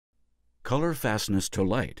Color fastness to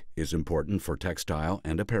light is important for textile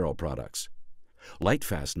and apparel products. Light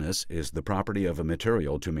fastness is the property of a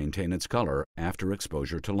material to maintain its color after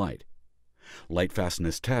exposure to light. Light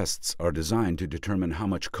fastness tests are designed to determine how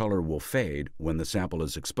much color will fade when the sample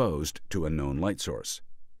is exposed to a known light source.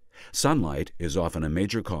 Sunlight is often a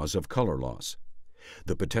major cause of color loss.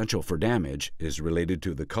 The potential for damage is related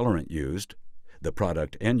to the colorant used, the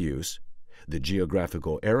product end use, the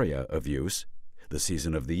geographical area of use, the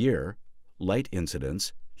season of the year, light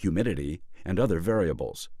incidence, humidity, and other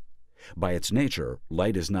variables. By its nature,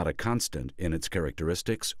 light is not a constant in its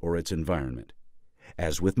characteristics or its environment.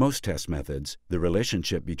 As with most test methods, the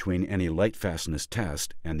relationship between any light fastness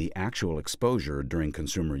test and the actual exposure during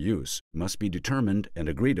consumer use must be determined and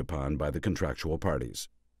agreed upon by the contractual parties.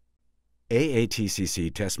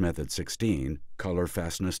 AATCC Test Method 16, Color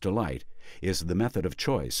Fastness to Light, is the method of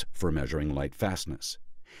choice for measuring light fastness.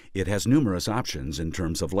 It has numerous options in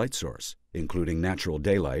terms of light source, including natural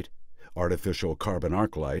daylight, artificial carbon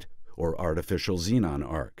arc light, or artificial xenon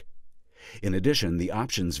arc. In addition, the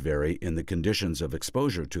options vary in the conditions of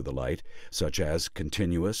exposure to the light, such as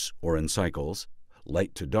continuous or in cycles,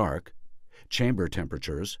 light to dark, chamber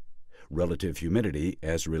temperatures, relative humidity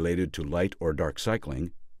as related to light or dark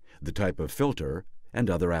cycling, the type of filter, and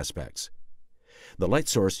other aspects. The light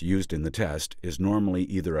source used in the test is normally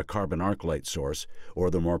either a carbon arc light source or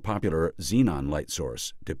the more popular xenon light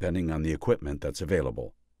source, depending on the equipment that's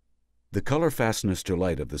available. The color fastness to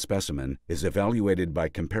light of the specimen is evaluated by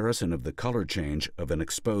comparison of the color change of an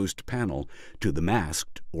exposed panel to the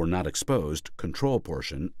masked or not exposed control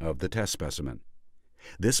portion of the test specimen.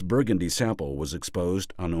 This burgundy sample was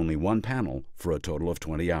exposed on only one panel for a total of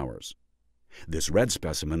 20 hours. This red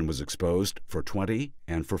specimen was exposed for 20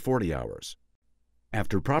 and for 40 hours.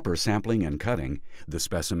 After proper sampling and cutting, the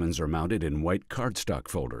specimens are mounted in white cardstock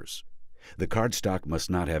folders. The cardstock must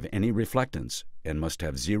not have any reflectance and must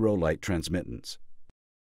have zero light transmittance.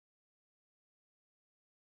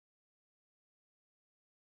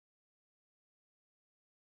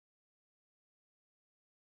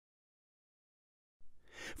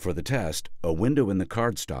 For the test, a window in the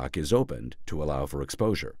cardstock is opened to allow for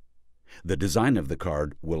exposure. The design of the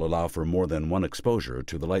card will allow for more than one exposure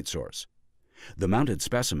to the light source. The mounted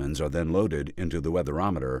specimens are then loaded into the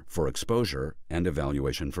weatherometer for exposure and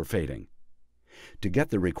evaluation for fading. To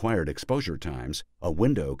get the required exposure times, a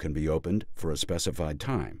window can be opened for a specified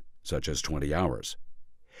time, such as 20 hours.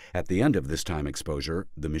 At the end of this time exposure,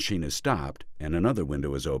 the machine is stopped and another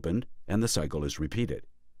window is opened and the cycle is repeated.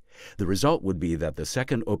 The result would be that the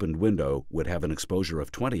second opened window would have an exposure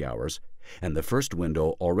of 20 hours, and the first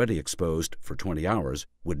window already exposed for 20 hours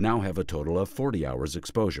would now have a total of 40 hours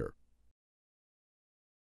exposure.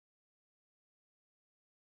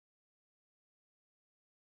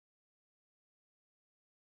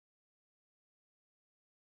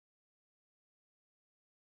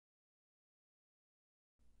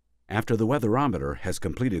 After the weatherometer has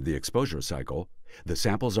completed the exposure cycle, the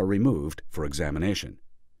samples are removed for examination.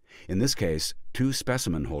 In this case, 2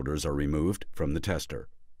 specimen holders are removed from the tester.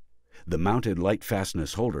 The mounted light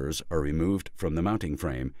fastness holders are removed from the mounting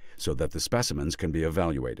frame so that the specimens can be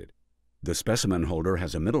evaluated. The specimen holder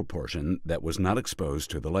has a middle portion that was not exposed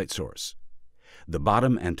to the light source. The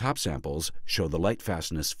bottom and top samples show the light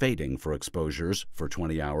fastness fading for exposures for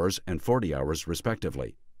 20 hours and 40 hours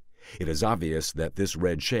respectively. It is obvious that this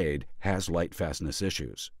red shade has light fastness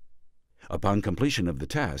issues. Upon completion of the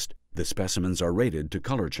test, the specimens are rated to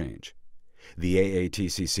color change. The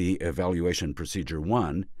AATCC Evaluation Procedure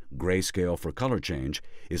 1, grayscale for color change,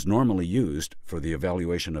 is normally used for the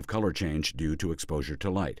evaluation of color change due to exposure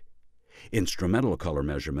to light. Instrumental color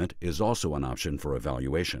measurement is also an option for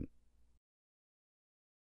evaluation.